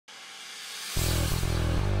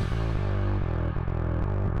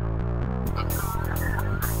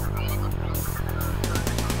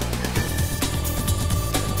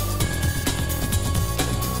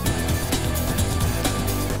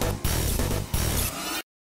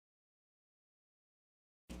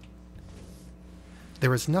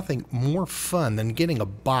there is nothing more fun than getting a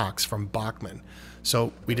box from Bachmann.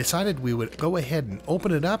 So we decided we would go ahead and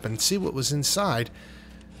open it up and see what was inside.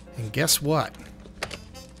 And guess what?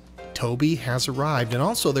 Toby has arrived, and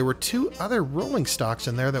also there were 2 other rolling stocks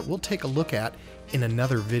in there that we'll take a look at in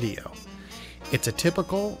another video. It's a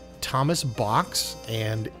typical Thomas box,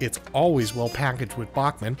 and it's always well packaged with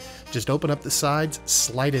Bachmann. Just open up the sides,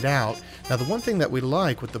 slide it out. Now the one thing that we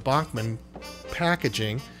like with the Bachmann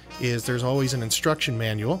packaging is there's always an instruction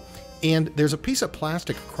manual, and there's a piece of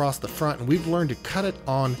plastic across the front, and we've learned to cut it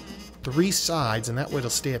on 3 sides, and that way it'll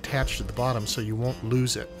stay attached to the bottom so you won't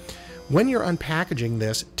lose it. When you're unpackaging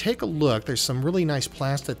this, take a look. There's some really nice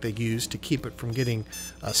plastic they use to keep it from getting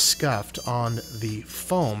scuffed on the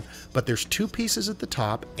foam, but there's 2 pieces at the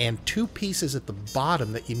top and 2 pieces at the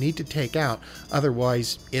bottom that you need to take out,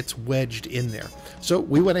 otherwise it's wedged in there. So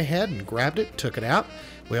we went ahead and grabbed it, took it out.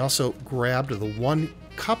 We also grabbed the 1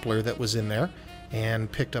 coupler that was in there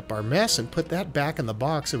and picked up our mess and put that back in the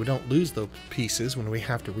box so we don't lose those pieces when we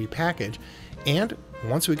have to repackage. And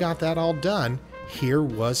once we got that all done, here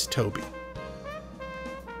was Toby.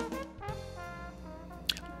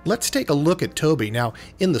 Let's take a look at Toby. Now,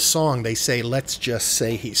 in the song they say, let's just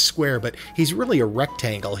say he's square, but he's really a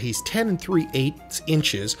rectangle. He's 10 3/8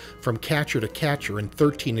 inches from catcher to catcher and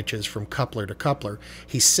 13 inches from coupler to coupler.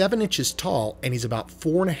 He's 7 inches tall, and he's about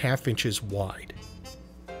 4.5 inches wide.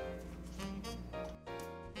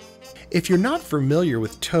 If you're not familiar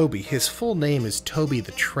with Toby, his full name is Toby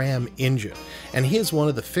the Tram Engine, and he is one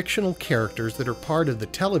of the fictional characters that are part of the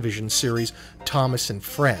television series Thomas and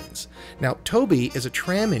Friends. Now, Toby is a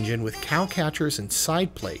tram engine with cow catchers and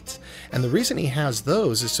side plates, and the reason he has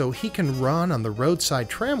those is so he can run on the roadside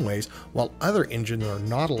tramways while other engines are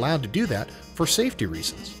not allowed to do that for safety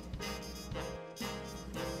reasons.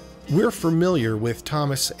 We're familiar with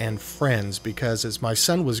Thomas and Friends because as my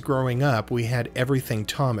son was growing up, we had everything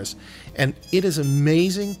Thomas, and it is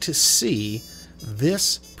amazing to see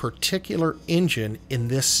this particular engine in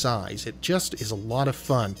this size. It just is a lot of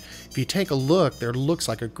fun. If you take a look, there looks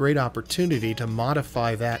like a great opportunity to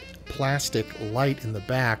modify that plastic light in the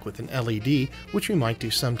back with an LED, which we might do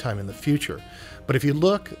sometime in the future. But if you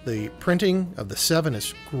look, the printing of the 7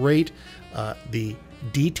 is great. The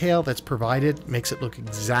detail that's provided makes it look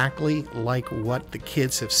exactly like what the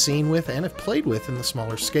kids have seen with and have played with in the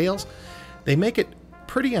smaller scales. They make it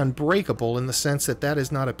pretty unbreakable in the sense that that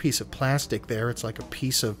is not a piece of plastic there, it's like a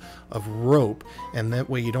piece of rope, and that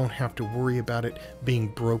way you don't have to worry about it being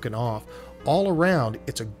broken off. All around,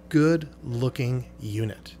 it's a good looking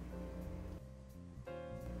unit.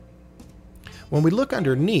 When we look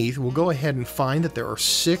underneath, we'll go ahead and find that there are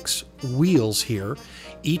 6 wheels here.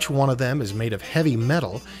 Each one of them is made of heavy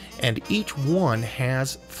metal, and each one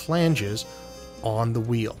has flanges on the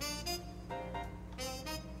wheel.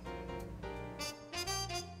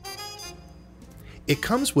 It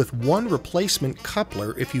comes with 1 replacement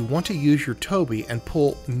coupler if you want to use your Toby and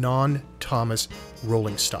pull non-Thomas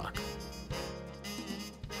rolling stock.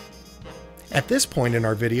 At this point in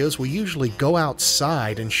our videos, we usually go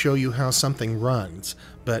outside and show you how something runs,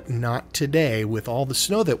 but not today. With all the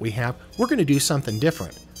snow that we have, we're going to do something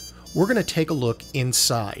different. We're going to take a look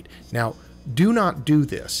inside. Now, do not do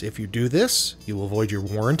this. If you do this, you will void your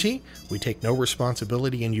warranty. We take no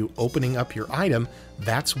responsibility in you opening up your item.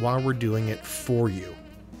 That's why we're doing it for you.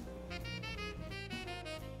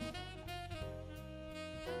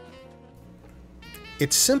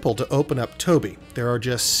 It's simple to open up Toby. There are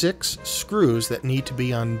just 6 screws that need to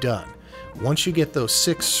be undone. Once you get those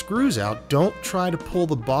 6 screws out, don't try to pull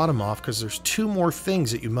the bottom off because there's 2 more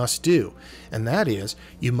things that you must do. And that is,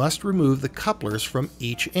 you must remove the couplers from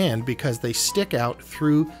each end because they stick out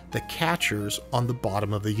through the catchers on the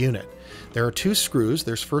bottom of the unit. There are 2 screws.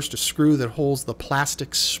 There's first a screw that holds the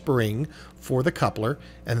plastic spring for the coupler,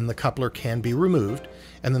 and then the coupler can be removed.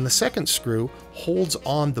 And then the second screw holds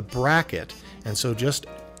on the bracket, and so just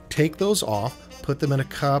take those off, put them in a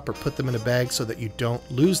cup or put them in a bag so that you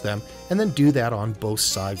don't lose them, and then do that on both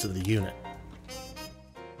sides of the unit.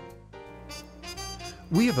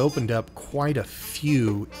 We have opened up quite a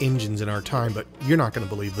few engines in our time, but you're not going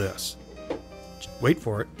to believe this. Wait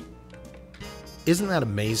for it. Isn't that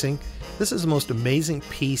amazing? This is the most amazing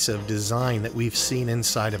piece of design that we've seen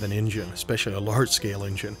inside of an engine, especially a large-scale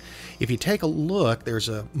engine. If you take a look, there's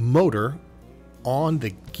a motor on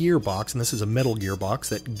the gearbox, and this is a metal gearbox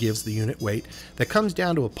that gives the unit weight, that comes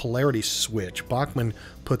down to a polarity switch. Bachmann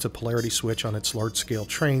puts a polarity switch on its large-scale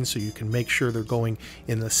trains so you can make sure they're going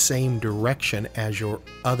in the same direction as your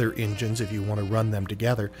other engines if you want to run them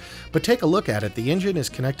together. But take a look at it. The engine is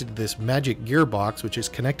connected to this magic gearbox, which is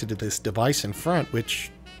connected to this device in front,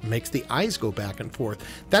 which makes the eyes go back and forth.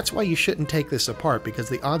 That's why you shouldn't take this apart, because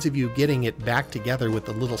the odds of you getting it back together with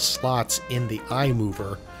the little slots in the eye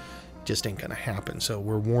mover just ain't gonna happen. So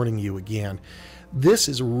we're warning you again. This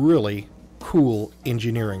is really cool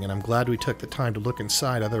engineering, and I'm glad we took the time to look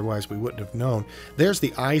inside, otherwise we wouldn't have known. There's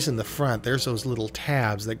the eyes in the front. There's those little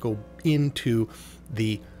tabs that go into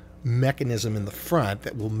the mechanism in the front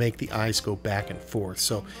that will make the eyes go back and forth.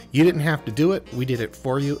 So you didn't have to do it, we did it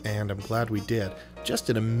for you, and I'm glad we did.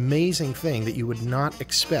 Just an amazing thing that you would not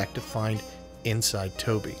expect to find inside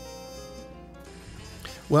Toby.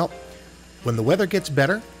 Well, when the weather gets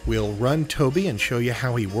better, we'll run Toby and show you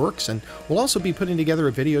how he works, and we'll also be putting together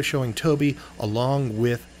a video showing Toby along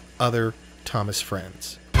with other Thomas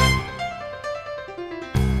friends.